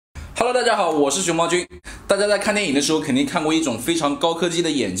Hello， 大家好，我是熊猫君。大家在看电影的时候肯定看过一种非常高科技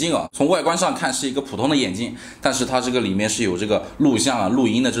的眼镜啊，从外观上看是一个普通的眼镜，但是它这个里面是有这个录像啊、录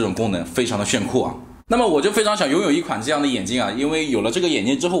音的这种功能，非常的炫酷啊。那么我就非常想拥有一款这样的眼镜啊，因为有了这个眼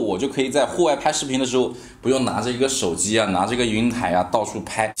镜之后，我就可以在户外拍视频的时候，不用拿着一个手机啊，拿这个云台啊到处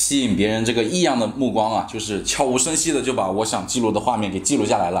拍，吸引别人这个异样的目光啊，就是悄无声息的就把我想记录的画面给记录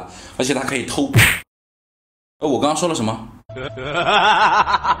下来了，而且它可以偷。我刚刚说了什么？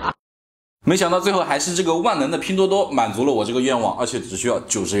没想到最后还是这个万能的拼多多满足了我这个愿望，而且只需要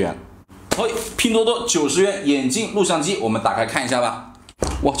90元。好，拼多多90元眼镜录像机，我们打开看一下吧。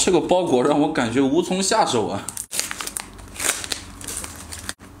哇，这个包裹让我感觉无从下手啊！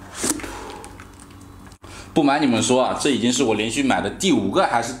不瞒你们说啊，这已经是我连续买的第5个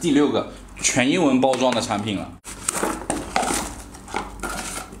还是第6个全英文包装的产品了。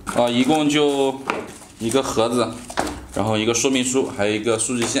一共就一个盒子，然后一个说明书，还有一个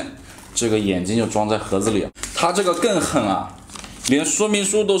数据线。这个眼镜就装在盒子里，它这个更狠啊，连说明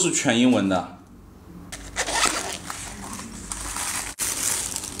书都是全英文的。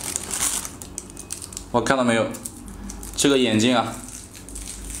我看到没有？这个眼镜啊，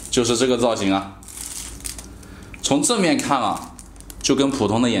就是这个造型啊。从正面看啊，就跟普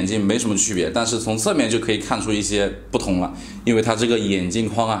通的眼镜没什么区别，但是从侧面就可以看出一些不同了，因为它这个眼镜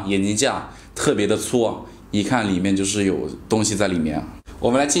框啊、眼镜架特别的粗啊，一看里面就是有东西在里面啊。我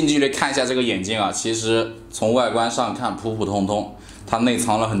们来近距离看一下这个眼镜啊，其实从外观上看普普通通，它内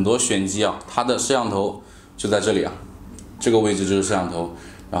藏了很多玄机啊。它的摄像头就在这里啊，这个位置就是摄像头。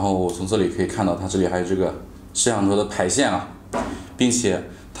然后我从这里可以看到，它这里还有这个摄像头的排线啊，并且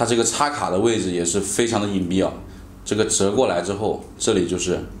它这个插卡的位置也是非常的隐蔽啊。这个折过来之后，这里就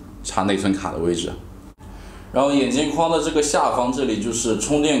是插内存卡的位置。然后眼镜框的这个下方这里就是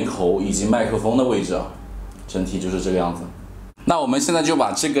充电口以及麦克风的位置啊，整体就是这个样子。那我们现在就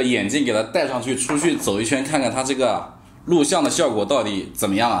把这个眼镜给它戴上去，出去走一圈，看看它这个录像的效果到底怎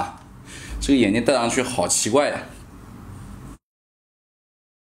么样啊？这个眼镜戴上去好奇怪呀！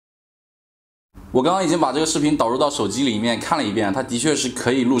我刚刚已经把这个视频导入到手机里面看了一遍，它的确是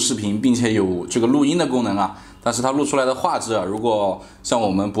可以录视频，并且有这个录音的功能啊。但是它录出来的画质啊，如果像我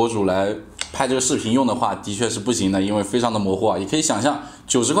们博主来拍这个视频用的话，的确是不行的，因为非常的模糊啊。也可以想象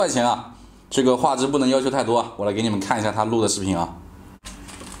，90块钱啊。这个画质不能要求太多啊，我来给你们看一下他录的视频啊。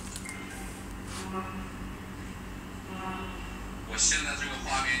我现在这个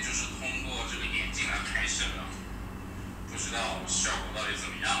画面就是通过这个眼镜来拍摄的，不知道效果到底怎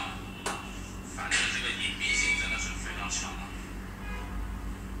么样。反正这个隐蔽性真的是非常强啊。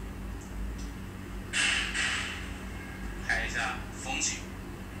拍一下风景。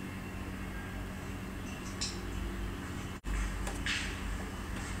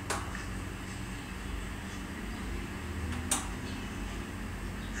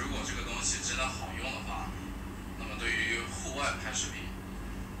真的好用的话，那么对于户外拍视频，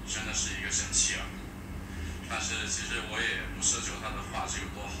真的是一个神器啊！但是其实我也不奢求它的画质有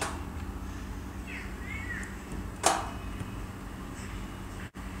多好。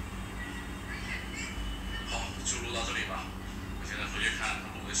好，就录到这里吧。我现在回去看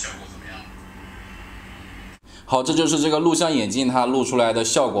它录的效果怎么样。好，这就是这个录像眼镜它录出来的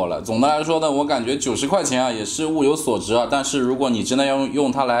效果了。总的来说呢，我感觉90块钱啊也是物有所值啊。但是如果你真的要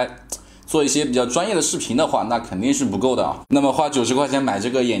用它来做一些比较专业的视频的话，那肯定是不够的啊。那么花90块钱买这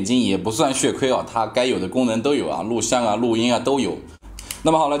个眼镜也不算血亏啊，它该有的功能都有啊，录像啊、录音啊都有。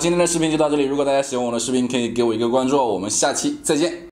那么好了，今天的视频就到这里。如果大家喜欢我的视频，可以给我一个关注，我们下期再见。